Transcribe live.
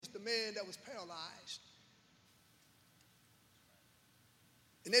man that was paralyzed.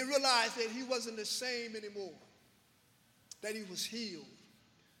 And they realized that he wasn't the same anymore, that he was healed.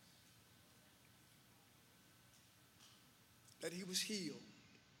 That he was healed.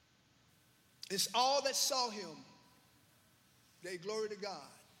 It's all that saw him. They glory to God.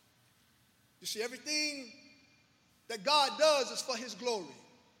 You see, everything that God does is for his glory.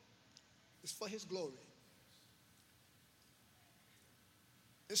 It's for his glory.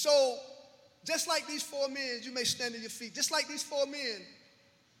 And so, just like these four men, you may stand on your feet, just like these four men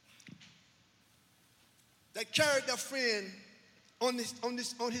that carried their friend on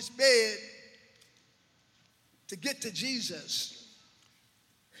his bed to get to Jesus,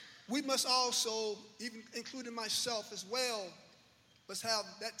 we must also, even including myself as well, must have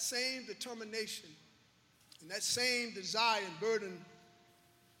that same determination and that same desire and burden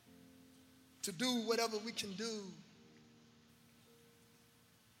to do whatever we can do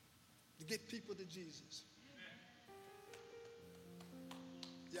to get people to Jesus.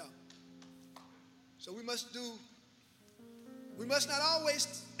 Yeah. So we must not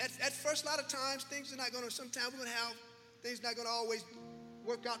always, at first, a lot of times, things are not going to, sometimes we're going to have, things not going to always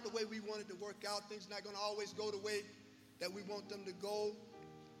work out the way we want it to work out. Things not going to always go the way that we want them to go.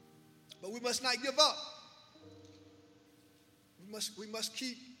 But we must not give up. We must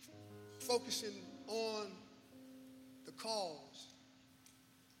keep focusing on the cause.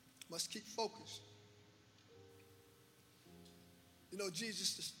 Must keep focused. You know,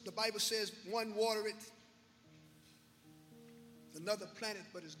 Jesus, the Bible says, one watereth, another planteth,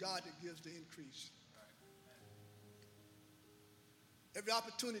 but it's God that gives the increase. Every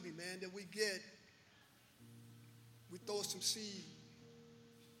opportunity, man, that we get, we throw some seed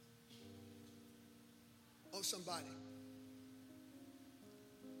on somebody.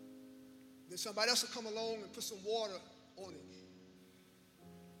 Then somebody else will come along and put some water on it.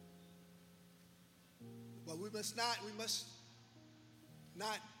 But we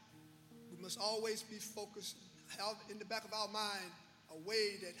must always be focused, have in the back of our mind a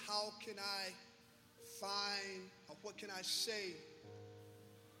way that how can I find, or what can I say,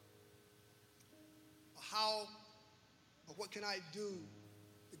 or how, or what can I do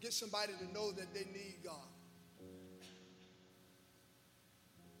to get somebody to know that they need God.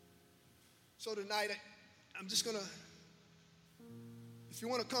 So tonight, I'm just going to, if you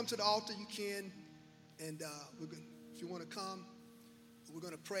want to come to the altar, you can. And if you want to come, we're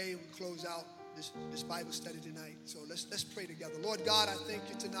going to pray and we'll close out this Bible study tonight. So let's pray together. Lord God, I thank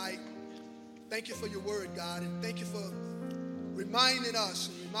you tonight. Thank you for your word, God. And thank you for reminding us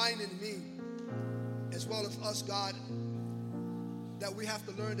and reminding me, as well as us, God, that we have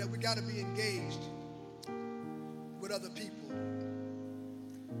to learn that we got to be engaged with other people.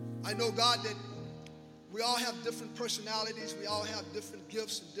 I know, God, that we all have different personalities. We all have different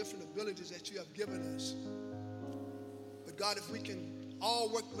gifts and different abilities that you have given us. But God, if we can all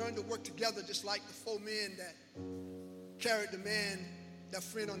learn to work together, just like the four men that carried that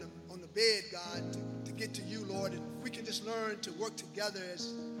friend on the bed, God, to get to you, Lord. And if we can just learn to work together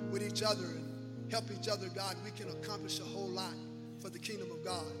with each other and help each other, God, we can accomplish a whole lot for the kingdom of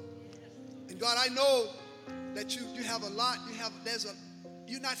God. And God, I know that you have a lot.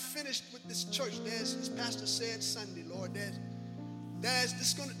 You're not finished with this church. As Pastor said Sunday, Lord,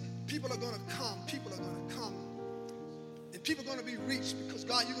 people are going to come. People are going to come. And people are going to be reached because,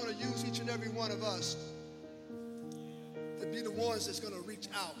 God, you're going to use each and every one of us to be the ones that's going to reach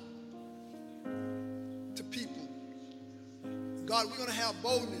out to people. God, we're going to have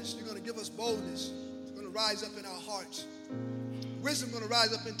boldness. You're going to give us boldness. It's going to rise up in our hearts. Wisdom is going to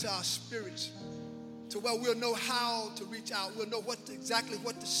rise up into our spirits, to where we'll know how to reach out. We'll know exactly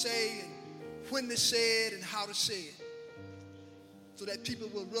what to say and when to say it and how to say it, so that people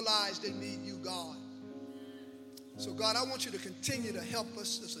will realize they need you, God. So, God, I want you to continue to help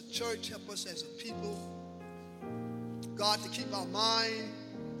us as a church, help us as a people, God, to keep our mind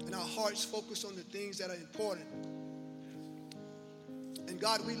and our hearts focused on the things that are important. And,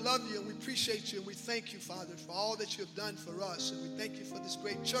 God, we love you and we appreciate you and we thank you, Father, for all that you have done for us. And we thank you for this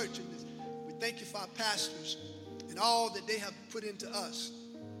great church, and we thank you for our pastors and all that they have put into us.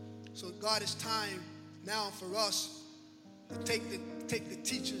 So, God, it's time now for us to take the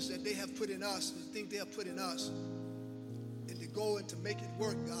teachings that they have put in us, the things they have put in us, and to go and to make it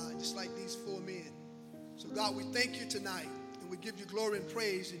work, God, just like these four men. So, God, we thank you tonight, and we give you glory and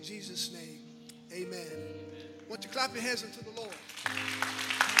praise in Jesus' name. Amen. I want you to clap your hands unto the Lord.